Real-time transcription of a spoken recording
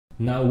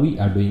Now we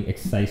are doing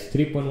exercise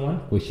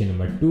 3.1, question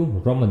number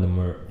 2, Roman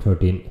number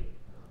 13.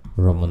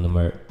 Roman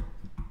number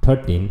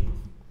 13.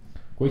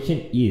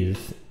 Question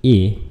is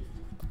a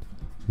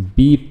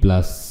b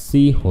plus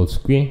c whole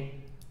square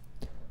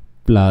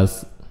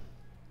plus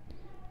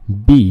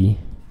b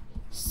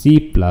c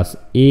plus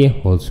a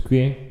whole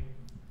square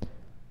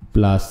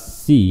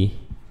plus c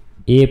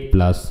a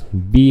plus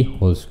b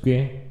whole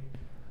square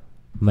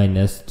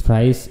minus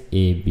thrice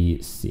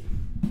abc.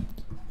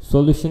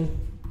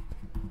 Solution.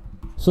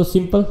 So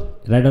simple,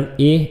 write down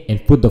a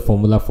and put the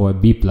formula for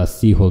b plus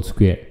c whole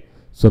square.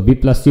 So b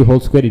plus c whole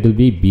square, it will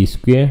be b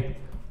square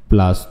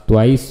plus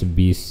twice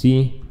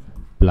bc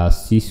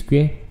plus c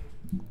square,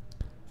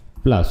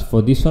 plus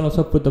for this one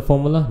also put the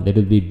formula, that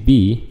will be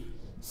b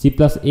c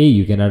plus a,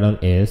 you can write down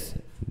as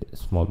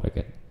small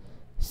bracket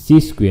c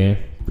square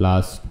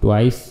plus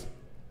twice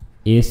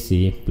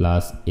ac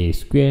plus a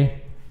square,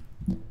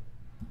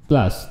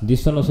 plus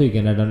this one also you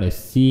can write down as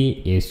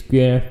c a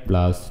square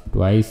plus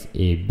twice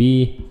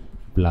ab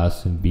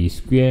plus b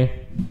square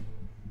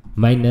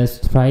minus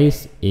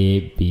thrice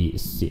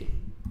abc.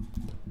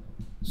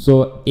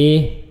 So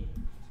a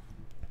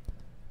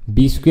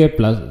b square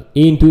plus a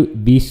into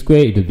b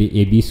square, it will be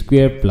ab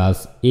square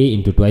plus a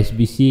into twice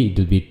bc, it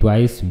will be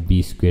twice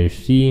b square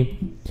c.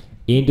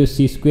 A into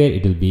c square,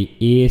 it will be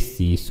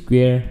ac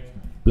square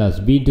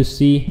plus b into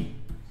c,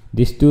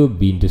 this two,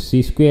 b into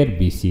c square,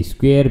 bc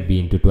square,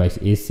 b into twice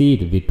ac, it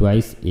will be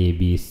twice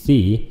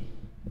abc.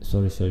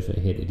 Sorry,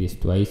 here it is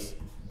twice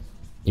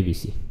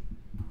abc,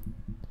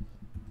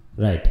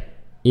 right?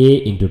 A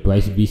into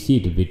twice bc,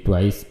 it will be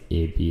twice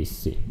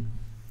abc,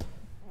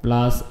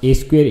 plus a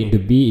square into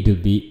b, it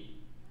will be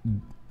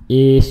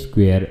a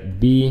square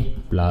b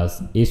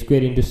plus a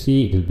square into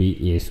c, it will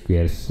be a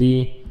square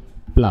c,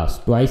 plus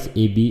twice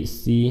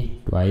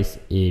abc, twice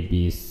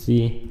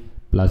abc,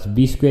 plus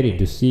b square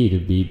into c, it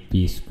will be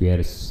b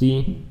square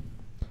c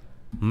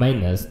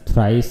minus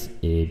thrice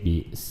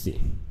abc.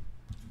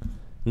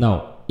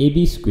 Now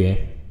ab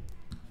square,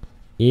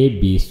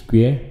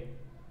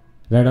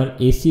 write down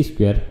ac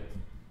square,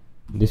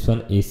 this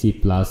one ac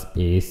plus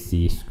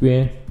ac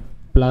square,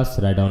 plus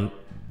write down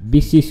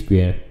bc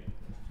square,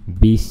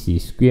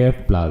 bc square,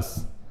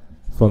 plus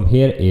from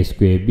here a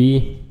square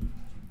b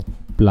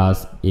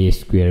plus a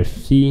square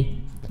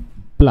c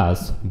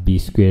plus b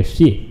square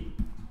c.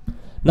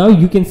 Now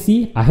you can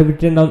see I have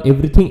written down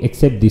everything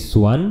except this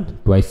one,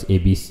 twice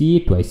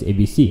abc, twice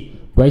abc,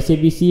 twice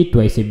abc,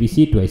 twice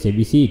abc, twice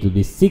abc, it will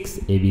be 6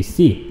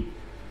 abc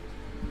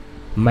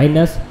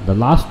minus the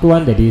last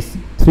one, that is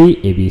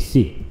 3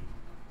 abc.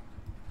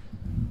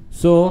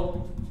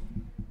 So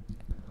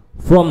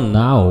from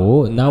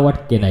now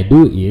what can I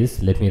do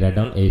is, let me write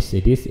down as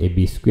it is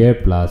ab square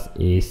plus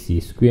ac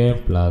square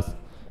plus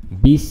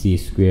bc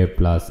square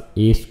plus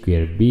a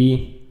square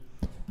b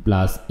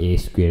plus a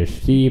square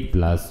c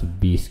plus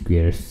b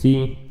square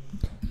c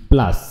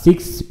plus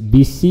 6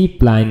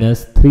 bc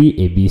minus 3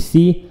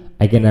 abc.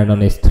 I can write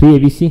down as 3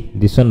 abc,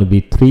 this one will be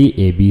 3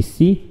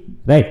 abc,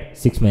 right?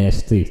 6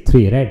 minus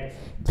 3, right?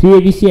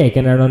 3 abc I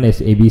can write down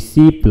as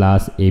abc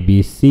plus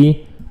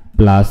abc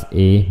plus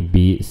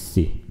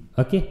abc.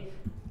 Okay,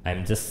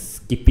 I'm just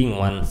skipping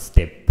one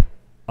step.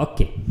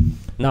 Okay,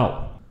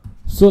 now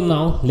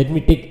let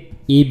me take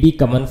ab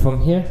common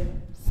from here,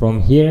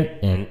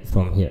 and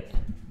from here.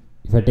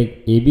 If I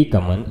take ab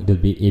common, it will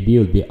be ab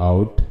will be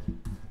out.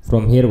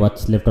 From here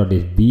what's left out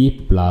is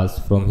b, plus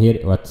from here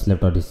what's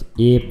left out is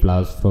a,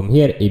 plus from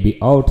here ab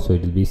out, so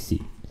it will be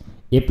c,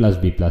 a plus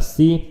b plus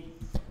c.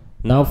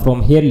 Now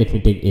from here let me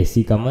take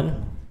ac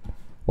common,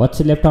 what's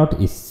left out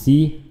is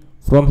c.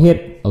 From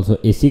here also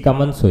ac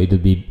common, so it will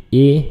be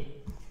a,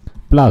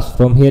 plus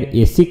from here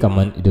ac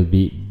common, it will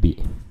be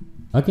b.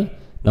 Okay,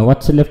 now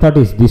what's left out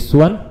is this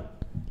one,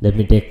 let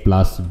me take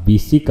plus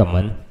bc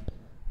common,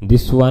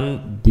 this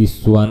one,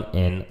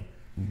 and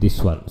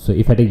this one. So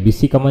if I take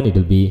bc common, it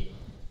will be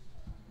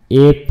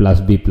a plus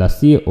b plus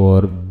c,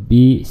 or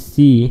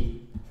bc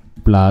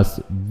plus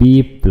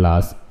b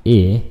plus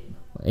a,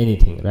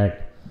 anything, right?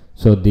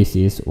 So this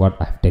is what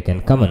I have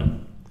taken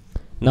common.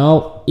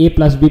 Now a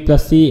plus b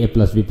plus c, a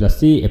plus b plus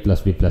c, a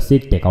plus b plus c,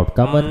 take out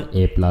common,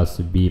 a plus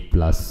b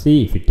plus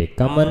c. If you take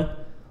common,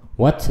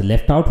 what's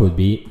left out will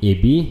be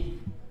ab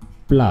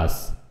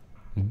plus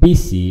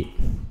bc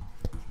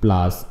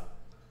plus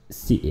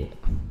ca.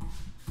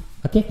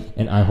 Okay,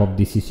 and I hope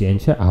this is your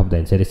answer. I hope the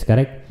answer is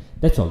correct.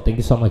 That's all. Thank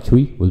you so much.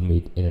 We will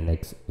meet in the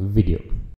next video.